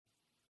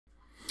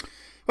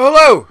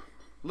Hello!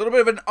 A little bit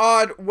of an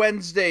odd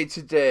Wednesday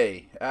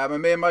today. My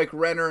man Mike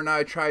Renner and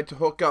I tried to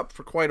hook up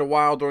for quite a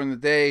while during the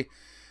day,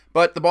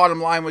 but the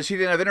bottom line was he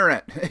didn't have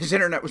internet. His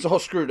internet was all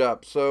screwed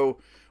up, so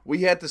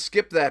we had to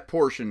skip that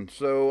portion.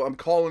 So I'm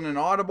calling an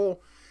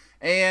audible,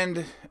 and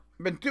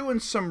I've been doing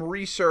some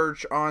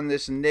research on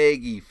this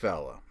Nagy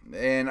fella.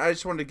 And I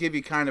just wanted to give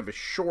you kind of a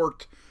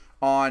short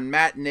on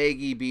Matt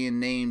Nagy being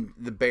named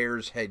the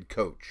Bears head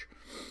coach.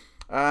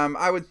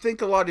 I would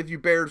think a lot of you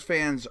Bears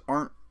fans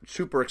aren't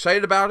super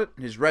excited about it.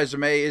 His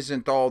resume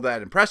isn't all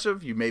that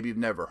impressive. You maybe have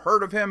never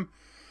heard of him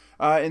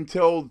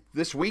until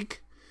this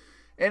week.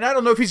 And I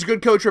don't know if he's a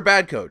good coach or a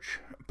bad coach.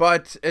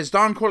 But as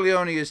Don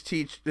Corleone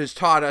has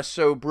taught us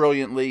so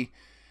brilliantly,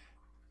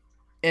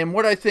 and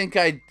what I think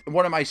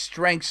one of my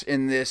strengths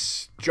in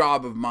this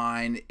job of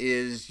mine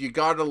is you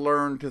got to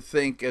learn to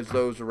think as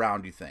those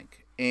around you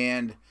think.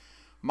 And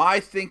my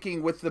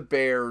thinking with the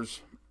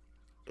Bears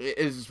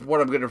is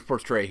what I'm going to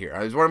portray here.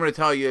 What I'm going to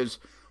tell you is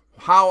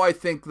how I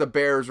think the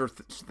Bears are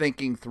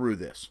thinking through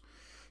this.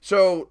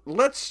 So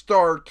let's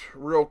start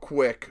real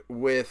quick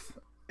with,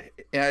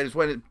 and I just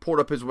went and pulled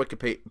up his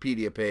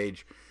Wikipedia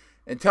page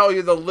and tell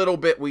you the little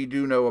bit we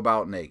do know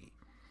about Nagy.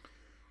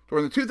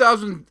 During the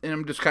 2000, and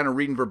I'm just kind of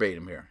reading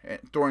verbatim here.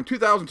 During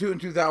 2002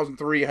 and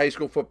 2003 high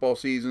school football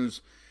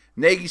seasons,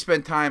 Nagy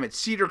spent time at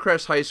Cedar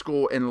Crest High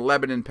School in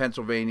Lebanon,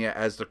 Pennsylvania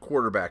as the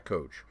quarterback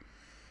coach.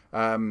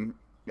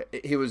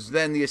 He was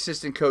then the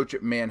assistant coach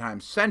at Mannheim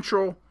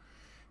Central.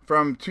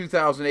 From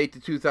 2008 to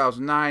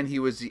 2009, he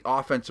was the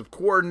offensive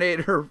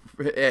coordinator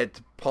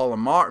at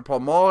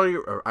Palmaria,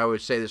 or I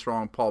always say this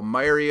wrong,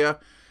 Palmaria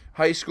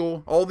High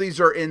School. All these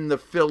are in the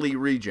Philly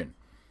region.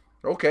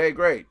 Okay,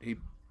 great. He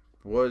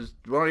was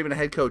not even a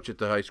head coach at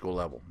the high school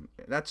level.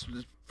 That's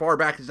as far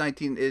back as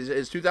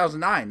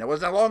 2009. That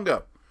wasn't that long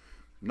ago.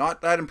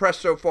 Not that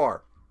impressed so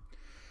far.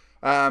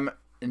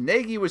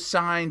 Nagy was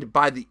signed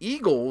by the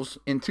Eagles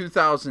in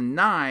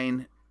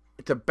 2009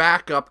 to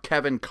back up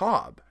Kevin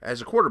Kolb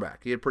as a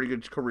quarterback. He had a pretty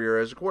good career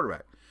as a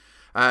quarterback.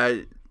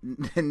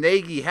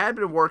 Nagy had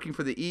been working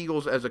for the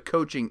Eagles as a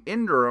coaching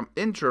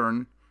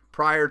intern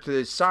prior to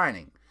his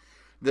signing.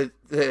 The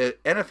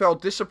NFL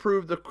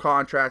disapproved the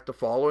contract the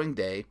following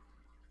day,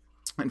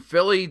 and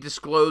Philly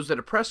disclosed at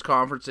a press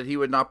conference that he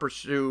would not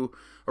pursue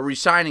a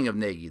re-signing of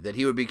Nagy, that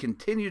he would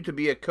continue to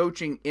be a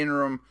coaching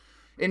intern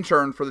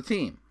for the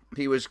team.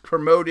 He was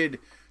promoted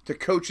to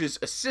coach's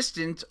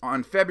assistant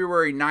on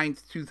February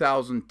 9th,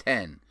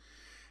 2010.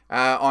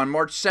 On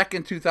March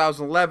 2nd,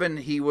 2011,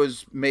 he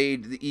was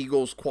made the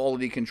Eagles'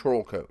 quality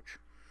control coach.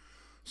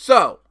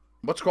 So,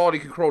 what's quality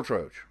control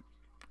coach?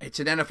 It's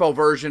an NFL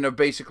version of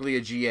basically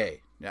a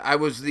GA. I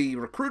was the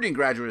recruiting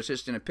graduate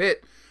assistant at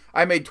Pitt.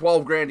 I made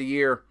 $12,000 a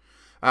year.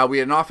 We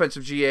had an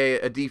offensive GA,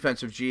 a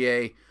defensive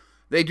GA.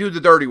 They do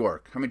the dirty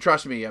work. I mean,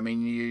 trust me. I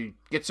mean, you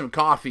get some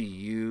coffee.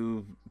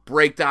 You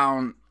break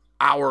down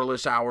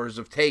hours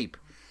of tape.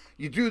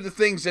 You do the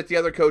things that the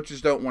other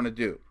coaches don't want to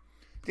do.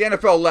 At the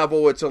NFL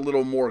level, it's a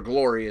little more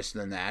glorious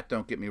than that,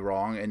 don't get me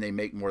wrong, and they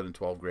make more than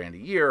 $12,000 a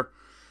year.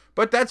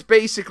 But that's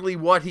basically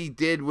what he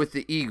did with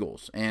the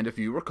Eagles. And if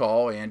you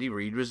recall, Andy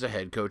Reid was the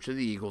head coach of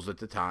the Eagles at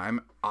the time.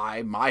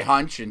 My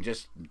hunch, and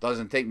just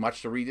doesn't take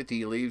much to read the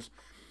tea leaves,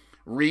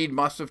 Reid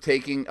must have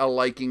taken a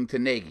liking to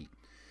Nagy.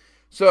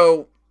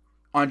 So,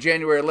 on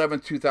January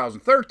 11th,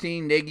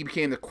 2013, Nagy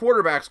became the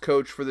quarterback's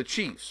coach for the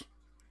Chiefs.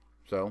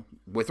 So,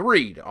 with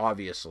Reid,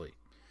 obviously.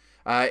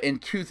 In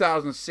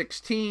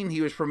 2016,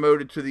 he was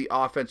promoted to the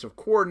offensive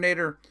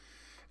coordinator.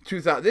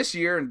 This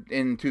year,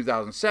 in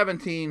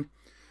 2017,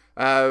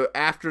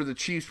 after the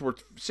Chiefs were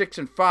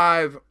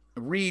 6-5,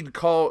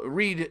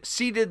 Reid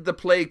ceded the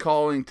play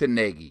calling to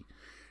Nagy.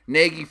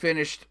 The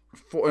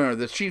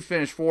Chiefs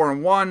finished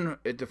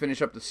 4-1 to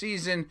finish up the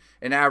season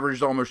and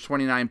averaged almost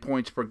 29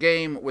 points per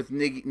game with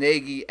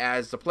Nagy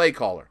as the play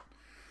caller.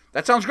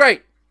 That sounds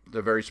great. It's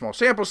a very small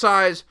sample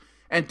size.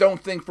 And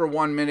don't think for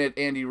 1 minute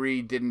Andy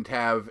Reid didn't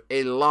have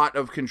a lot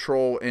of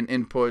control and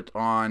input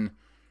on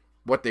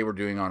what they were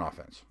doing on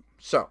offense.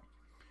 So,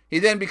 he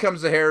then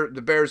becomes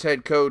the Bears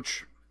head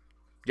coach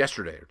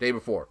yesterday or day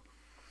before.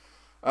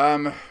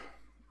 You're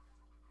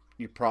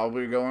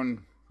probably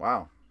going,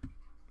 wow,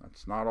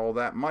 that's not all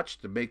that much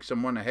to make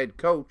someone a head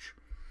coach.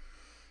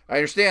 I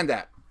understand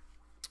that.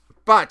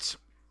 But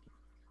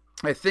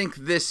I think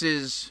this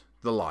is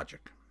the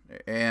logic.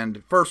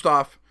 And first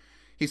off,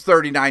 he's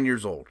 39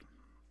 years old.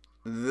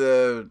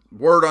 The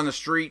word on the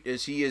street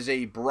is he is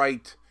a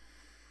bright,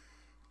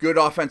 good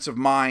offensive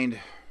mind,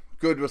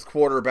 good with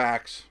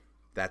quarterbacks.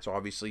 That's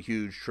obviously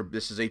huge.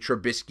 This is a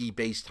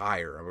Trubisky-based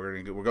hire.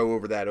 We'll go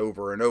over that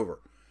over and over.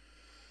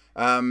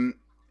 And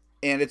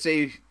it's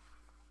a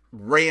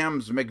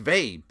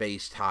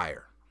Rams-McVay-based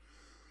hire.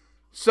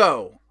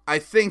 So, I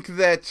think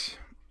that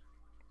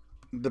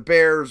the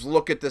Bears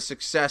look at the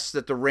success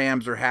that the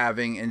Rams are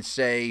having and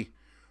say,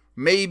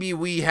 maybe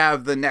we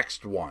have the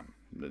next one.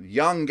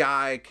 Young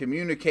guy,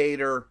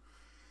 communicator.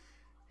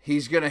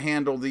 He's going to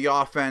handle the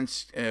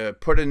offense,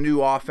 put a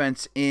new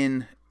offense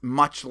in,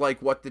 much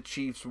like what the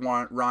Chiefs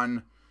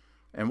run.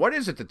 And what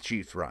is it the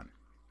Chiefs run?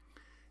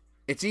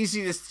 it's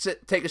easy to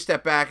take a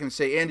step back and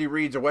say Andy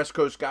Reid's a West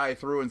Coast guy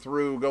through and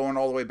through, going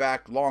all the way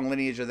back, long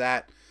lineage of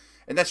that.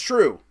 And that's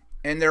true.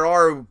 And there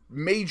are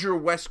major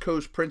West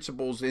Coast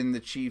principles in the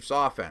Chiefs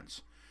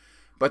offense.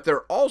 But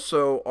there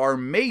also are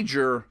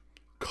major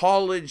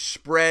college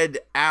spread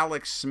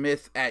Alex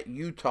Smith at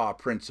Utah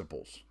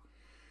principles.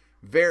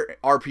 Very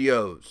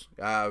RPOs,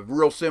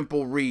 real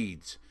simple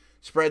reads,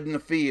 spread in the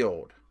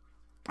field.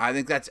 I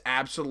think that's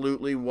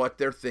absolutely what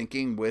they're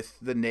thinking with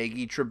the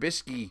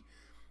Nagy-Trubisky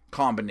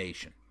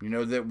combination.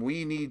 That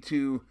we need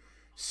to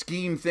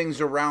scheme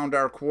things around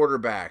our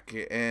quarterback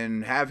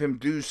and have him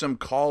do some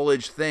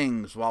college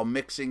things while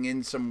mixing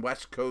in some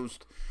West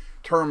Coast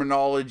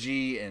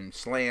terminology and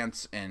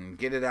slants and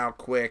get it out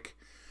quick.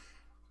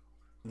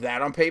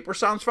 That on paper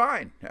sounds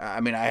fine. I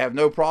have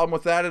no problem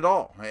with that at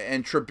all.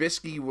 And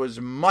Trubisky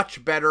was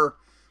much better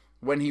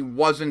when he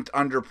wasn't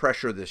under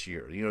pressure this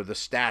year. The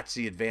stats,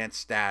 the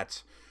advanced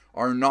stats,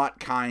 are not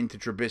kind to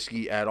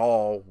Trubisky at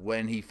all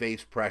when he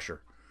faced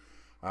pressure.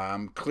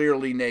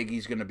 Clearly,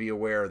 Nagy's going to be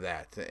aware of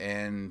that.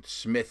 And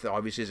Smith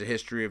obviously has a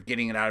history of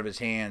getting it out of his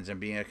hands and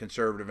being a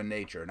conservative in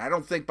nature. And I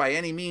don't think by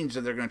any means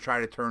that they're going to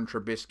try to turn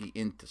Trubisky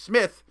into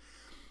Smith.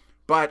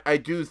 But I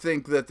do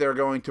think that they're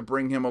going to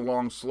bring him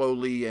along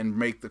slowly and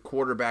make the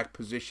quarterback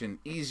position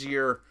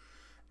easier,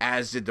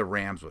 as did the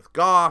Rams with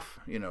Goff.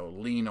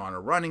 Lean on a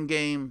running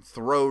game,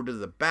 throw to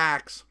the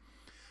backs.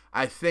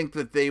 I think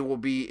that they will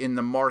be in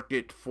the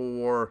market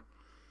for,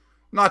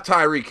 not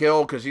Tyreek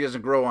Hill because he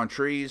doesn't grow on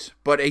trees,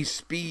 but a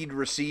speed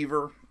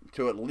receiver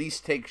to at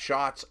least take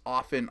shots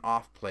off and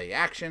off play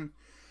action.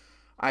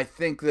 I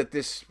think that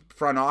this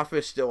front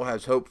office still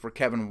has hope for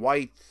Kevin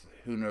White.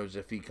 Who knows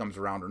if he comes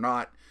around or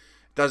not.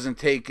 Doesn't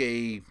take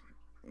a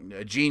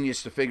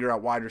genius to figure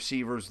out wide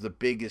receivers the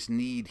biggest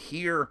need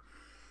here.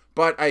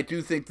 But I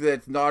do think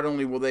that not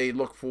only will they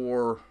look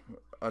for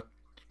a,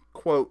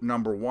 quote,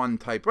 number one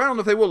type. I don't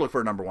know if they will look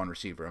for a number one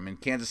receiver.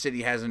 Kansas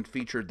City hasn't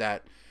featured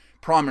that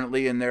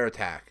prominently in their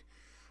attack.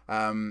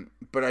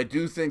 But I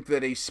do think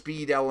that a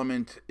speed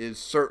element is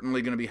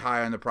certainly going to be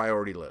high on the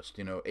priority list.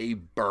 A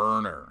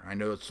burner. I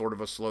know it's sort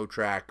of a slow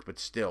track, but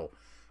still,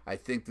 I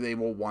think they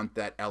will want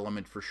that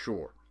element for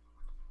sure.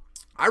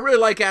 I really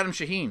like Adam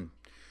Shaheen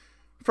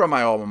from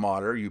my alma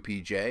mater,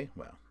 UPJ.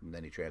 Well, and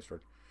then he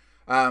transferred.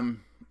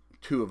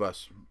 Two of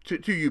us, two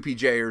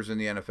UPJers in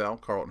the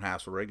NFL, Carlton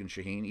Hasselrig and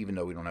Shaheen, even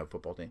though we don't have a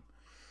football team.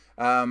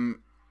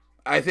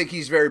 I think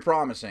he's very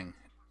promising.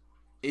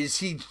 Is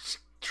he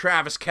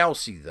Travis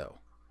Kelce, though?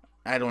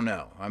 I don't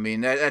know.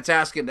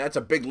 That's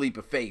a big leap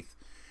of faith.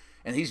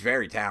 And he's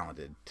very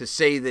talented. To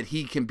say that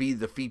he can be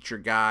the feature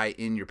guy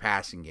in your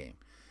passing game.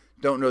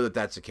 Don't know that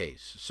that's the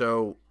case.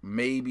 So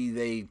maybe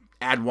they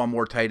add one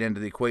more tight end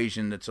to the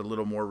equation that's a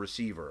little more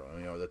receiver,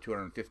 the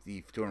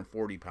 250,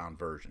 240-pound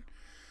version.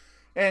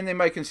 And they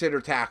might consider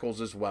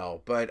tackles as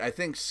well. But I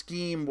think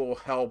scheme will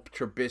help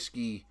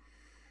Trubisky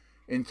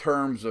in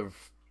terms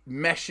of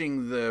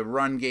meshing the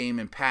run game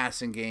and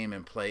passing game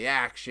and play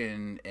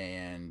action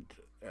and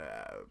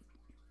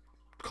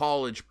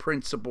college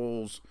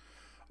principles,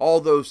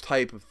 all those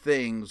type of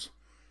things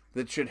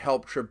that should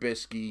help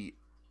Trubisky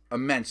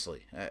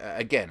immensely.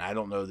 Again, I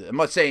don't know. I'm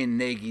not saying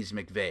Nagy's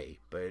McVay,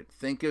 but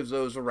think of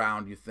those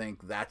around you.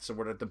 Think that's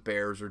what the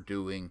Bears are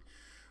doing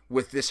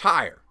with this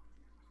hire.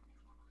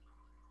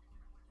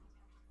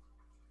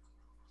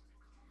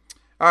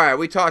 All right,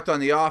 we talked on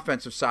the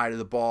offensive side of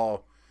the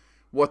ball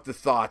what the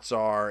thoughts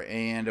are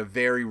and a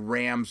very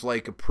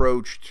Rams-like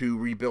approach to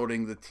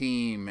rebuilding the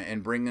team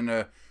and bringing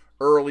a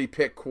early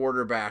pick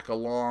quarterback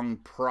along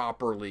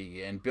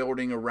properly and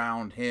building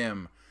around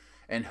him.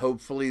 And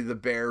hopefully the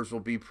Bears will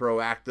be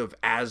proactive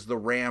as the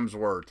Rams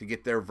were to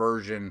get their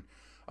version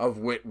of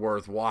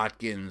Whitworth,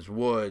 Watkins,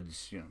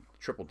 Woods,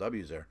 triple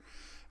W's there.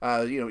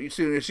 You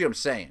see what I'm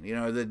saying.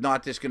 They're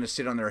not just going to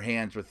sit on their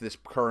hands with this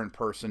current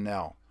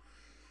personnel.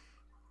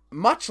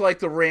 Much like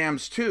the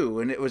Rams, too,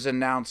 and it was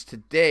announced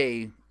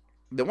today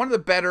that one of the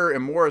better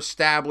and more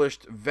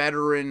established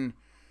veteran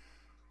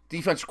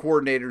defense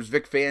coordinators,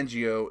 Vic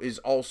Fangio, is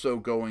also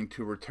going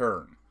to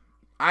return.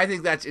 I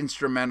think that's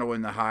instrumental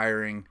in the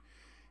hiring.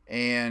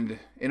 And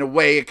in a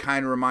way, it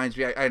kind of reminds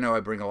me, I know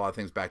I bring a lot of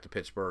things back to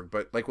Pittsburgh,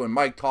 but like when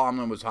Mike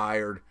Tomlin was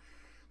hired,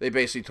 they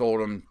basically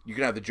told him, you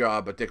can have the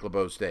job, but Dick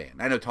LeBeau's staying.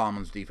 I know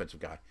Tomlin's a defensive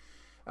guy,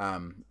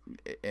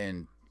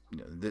 and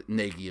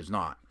Nagy is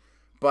not.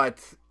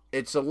 But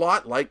it's a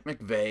lot like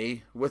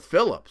McVay with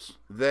Phillips,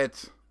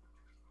 that,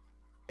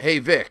 hey,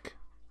 Vic,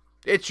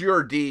 it's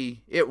your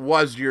D. It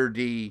was your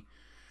D.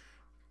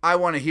 I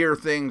want to hear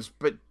things,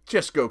 but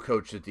just go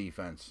coach the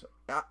defense.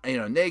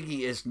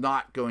 Nagy is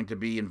not going to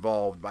be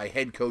involved by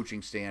head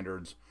coaching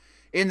standards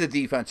in the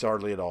defense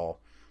hardly at all.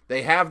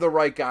 They have the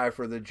right guy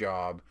for the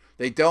job.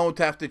 They don't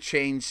have to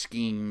change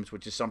schemes,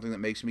 which is something that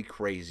makes me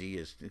crazy,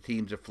 is the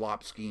teams have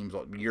flopped schemes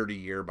year to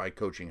year by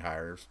coaching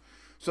hires.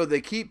 So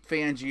they keep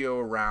Fangio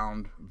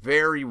around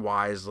very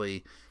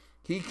wisely.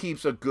 He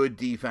keeps a good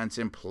defense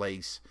in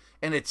place,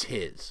 and it's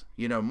his.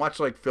 Much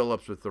like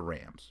Phillips with the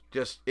Rams.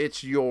 Just,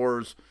 it's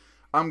yours.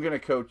 I'm going to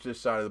coach this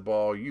side of the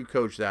ball. You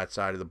coach that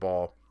side of the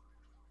ball.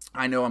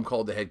 I know I'm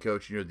called the head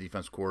coach and you're the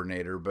defense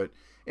coordinator, but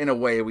in a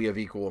way we have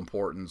equal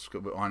importance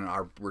on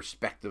our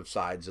respective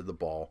sides of the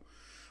ball.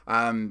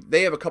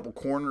 They have a couple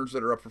corners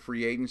that are up for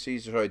free agency,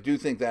 so I do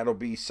think that'll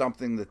be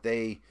something that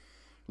they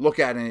look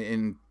at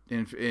in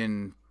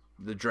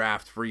the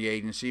draft free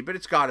agency, but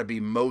it's got to be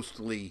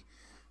mostly,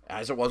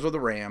 as it was with the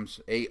Rams,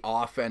 a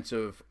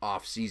offensive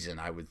offseason,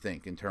 I would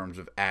think, in terms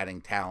of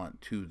adding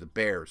talent to the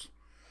Bears.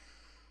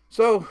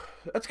 So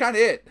that's kind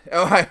of it.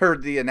 Oh, I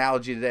heard the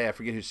analogy today. I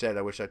forget who said it.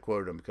 I wish I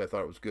quoted him because I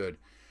thought it was good.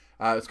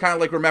 It's kind of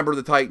like Remember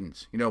the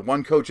Titans. You know,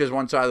 one coach has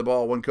one side of the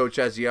ball, one coach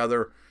has the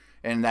other,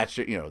 and that's,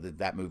 you know,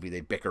 that movie,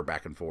 they bicker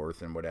back and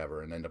forth and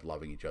whatever and end up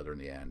loving each other in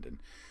the end.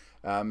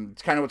 And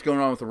it's kind of what's going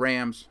on with the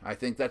Rams. I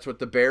think that's what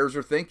the Bears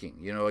are thinking.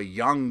 You know, a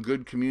young,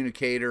 good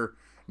communicator,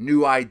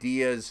 new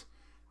ideas,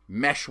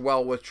 mesh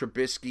well with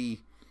Trubisky,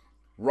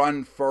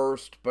 run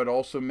first, but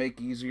also make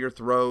easier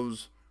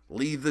throws,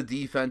 leave the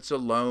defense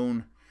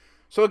alone.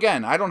 So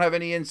again, I don't have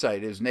any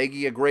insight. Is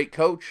Nagy a great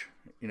coach?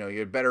 You know,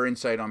 you have better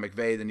insight on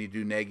McVay than you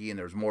do Nagy, and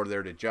there's more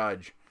there to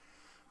judge.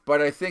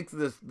 But I think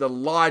the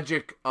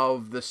logic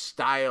of the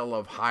style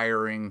of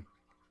hiring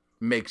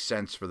makes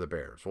sense for the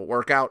Bears. Will it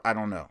work out? I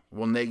don't know.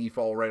 Will Nagy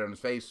fall right on his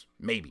face?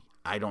 Maybe.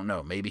 I don't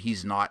know. Maybe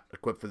he's not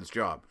equipped for this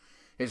job.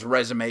 His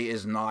resume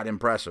is not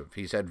impressive.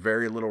 He's had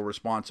very little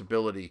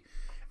responsibility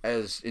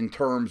as in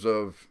terms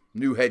of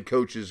new head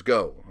coaches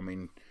go. I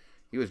mean,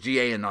 he was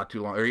GA and not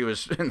too long, or he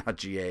was not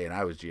GA and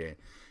I was GA.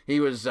 He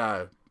was,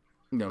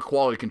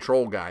 quality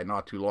control guy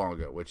not too long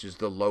ago, which is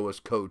the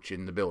lowest coach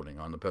in the building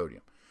on the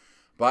podium.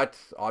 But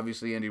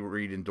obviously Andy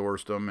Reid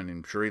endorsed him, and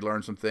I'm sure he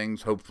learned some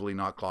things. Hopefully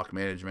not clock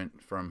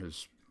management from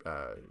his,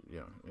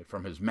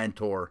 from his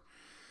mentor.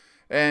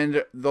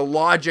 And the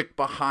logic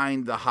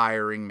behind the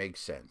hiring makes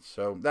sense.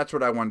 So that's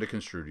what I wanted to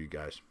construe to you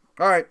guys.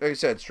 All right, like I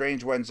said,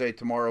 Strange Wednesday.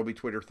 Tomorrow will be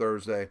Twitter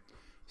Thursday.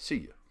 See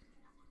you.